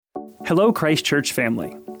Hello, Christ Church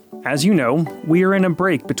family. As you know, we are in a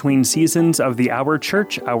break between seasons of the Our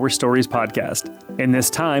Church, Our Stories podcast. In this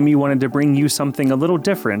time, we wanted to bring you something a little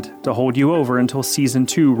different to hold you over until Season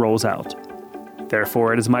 2 rolls out.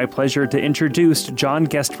 Therefore, it is my pleasure to introduce John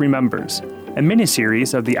Guest Remembers, a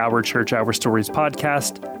mini-series of the Our Church, Our Stories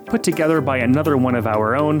podcast, put together by another one of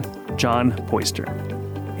our own, John Poyster.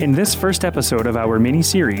 In this first episode of our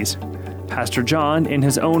mini-series, Pastor John, in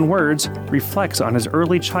his own words, reflects on his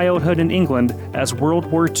early childhood in England as World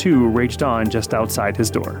War II raged on just outside his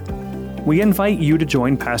door. We invite you to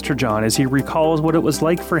join Pastor John as he recalls what it was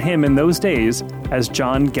like for him in those days as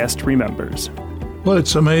John Guest remembers. Well,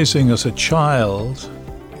 it's amazing as a child,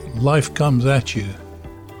 life comes at you.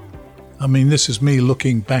 I mean, this is me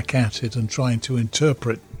looking back at it and trying to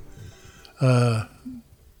interpret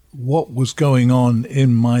what was going on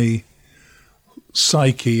in my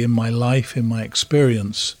psyche, in my life, in my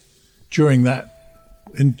experience during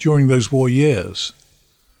those war years.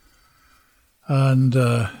 And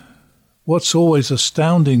what's always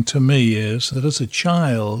astounding to me is that as a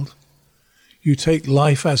child, you take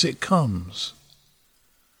life as it comes.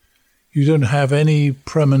 You don't have any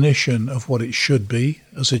premonition of what it should be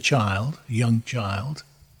as a child, a young child.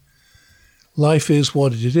 Life is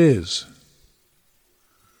what it is.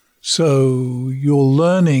 So you're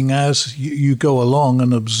learning as you go along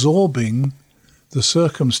and absorbing the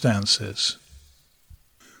circumstances.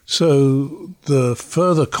 So the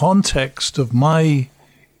further context of my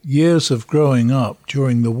years of growing up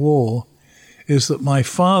during the war is that my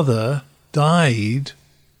father died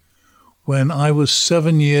when I was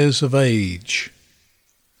 7 years of age.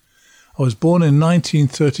 I was born in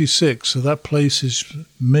 1936, so that places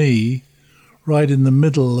me right in the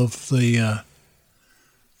middle of the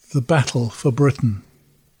battle for Britain.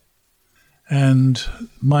 And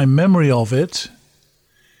my memory of it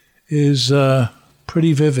is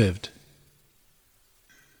pretty vivid.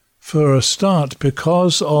 For a start,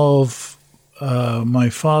 because of my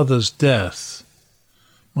father's death,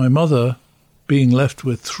 my mother being left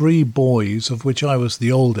with 3 boys, of which I was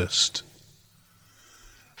the oldest,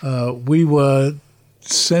 we were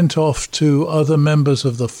sent off to other members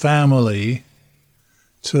of the family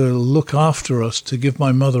to look after us, to give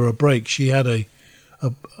my mother a break. She had a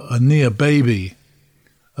near baby,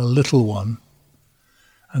 a little one.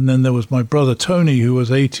 And then there was my brother Tony, who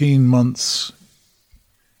was 18 months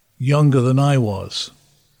younger than I was.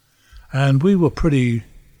 And we were pretty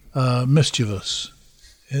mischievous.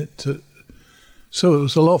 So it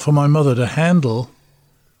was a lot for my mother to handle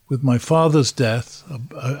with my father's death,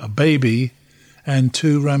 a baby, and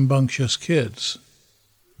 2 rambunctious kids.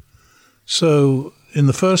 So in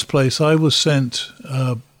the first place, I was sent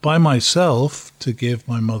by myself to give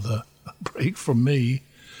my mother a break from me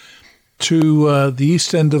to the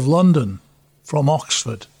East End of London from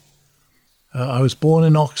Oxford. I was born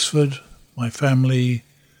in Oxford. I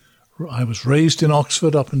was raised in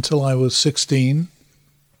Oxford up until I was 16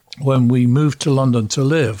 when we moved to London to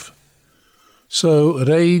live. So at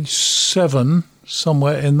age 7,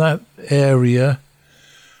 somewhere in that area,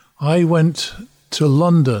 I went to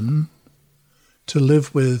London to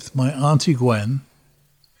live with my Auntie Gwen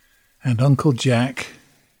and Uncle Jack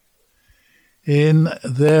in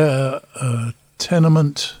their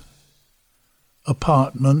tenement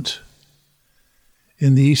apartment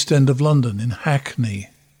in the East End of London, in Hackney,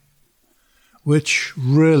 which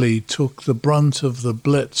really took the brunt of the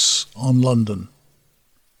Blitz on London.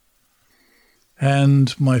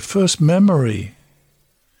 And my first memory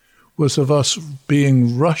was of us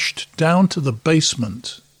being rushed down to the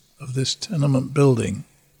basement of this tenement building,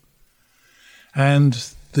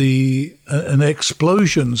 and an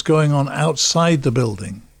explosions going on outside the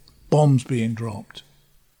building, bombs being dropped.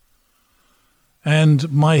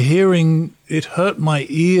 And my hearing, it hurt my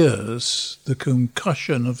ears. The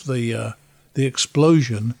concussion of the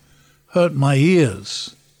explosion hurt my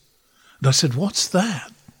ears. And I said, "What's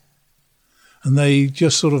that?" And they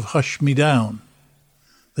just sort of hushed me down.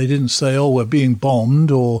 They didn't say, "Oh, we're being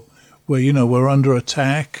bombed," or we're under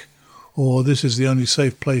attack, or this is the only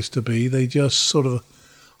safe place to be. They just sort of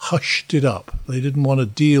hushed it up. They didn't want to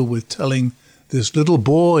deal with telling this little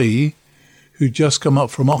boy who'd just come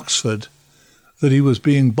up from Oxford that he was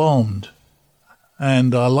being bombed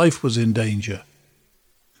and our life was in danger.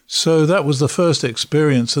 So that was the first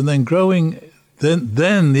experience. And then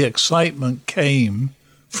then the excitement came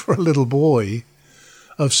for a little boy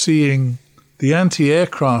of seeing the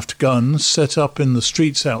anti-aircraft guns set up in the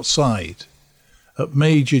streets outside at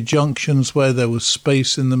major junctions where there was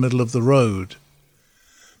space in the middle of the road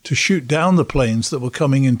to shoot down the planes that were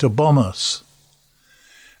coming in to bomb us.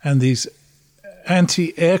 And these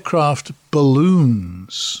anti-aircraft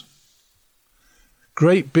balloons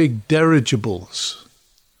great big dirigibles.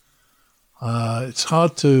 It's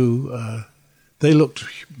hard to... they looked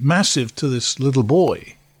massive to this little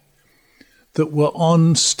boy, that were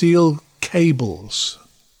on steel cables.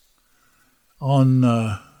 And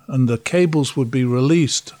the cables would be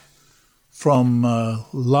released from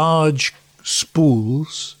large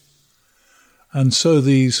spools, and so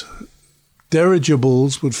these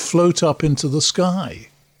dirigibles would float up into the sky,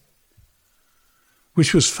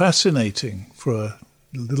 which was fascinating for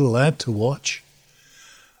a little lad to watch.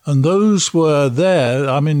 And those were there,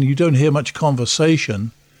 I mean, you don't hear much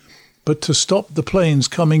conversation, but to stop the planes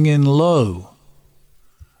coming in low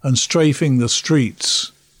and strafing the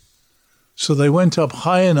streets. So they went up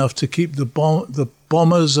high enough to keep the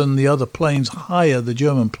bombers and the other planes higher, the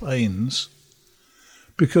German planes,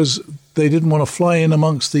 because they didn't want to fly in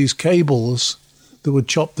amongst these cables that would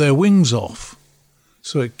chop their wings off.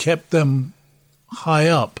 So it kept them high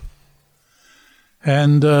up.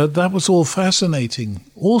 And that was all fascinating.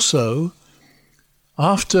 Also,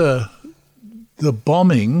 after the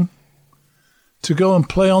bombing, to go and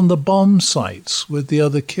play on the bomb sites with the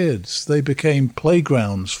other kids. They became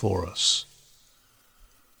playgrounds for us.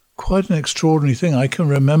 Quite an extraordinary thing. I can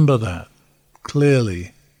remember that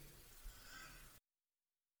clearly.